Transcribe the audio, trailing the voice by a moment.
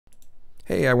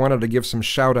Hey, I wanted to give some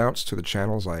shout-outs to the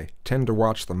channels I tend to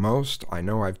watch the most. I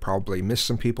know I've probably missed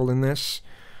some people in this.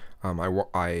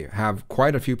 I have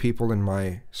quite a few people in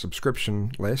my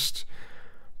subscription list,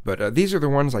 but these are the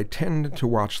ones I tend to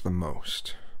watch the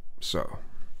most. So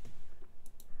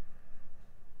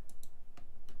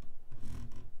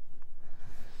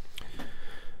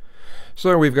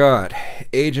we've got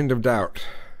Agent of Doubt,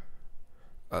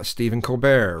 Stephen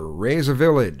Colbert,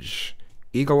 RazeAVillage,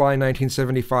 Eagle Eye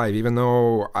 1975, even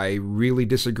though I really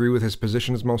disagree with his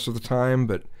positions most of the time,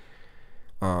 but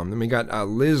then we got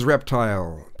Lizz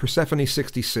Reptile, Persephone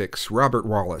 66, Robert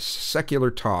Wallace,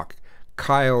 Secular Talk.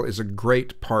 Kyle is a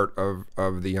great part of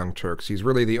the Young Turks. He's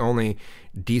really the only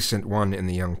decent one in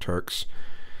the Young Turks.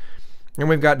 And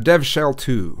we've got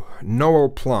DevShell2, Noel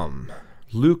Plum,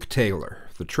 Luc Taylor,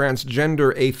 the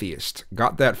Transgender Atheist,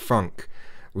 Gothatfunk,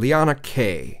 Liana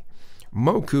K,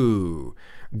 Mokuu,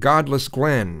 Godless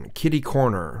Glen,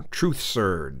 KittyKorner,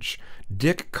 TruthSurge,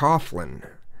 Dick Coughlan,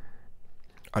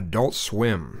 Adult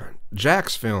Swim,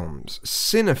 JacksFilms,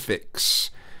 CineFix,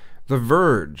 The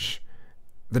Verge,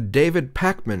 The David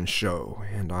Pakman Show,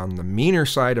 and on the meaner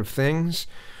side of things,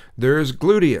 there's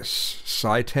Gluteus,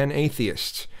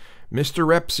 SyeTenAtheist,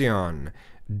 MrRepzion,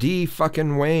 Dee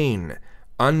Fuckin Wayne,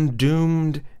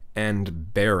 Undoomed,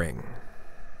 and Bearing.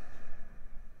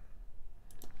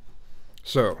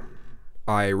 So,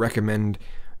 I recommend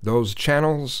those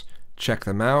channels. Check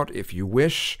them out if you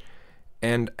wish,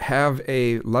 and have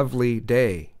a lovely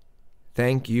day.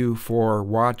 Thank you for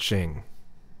watching.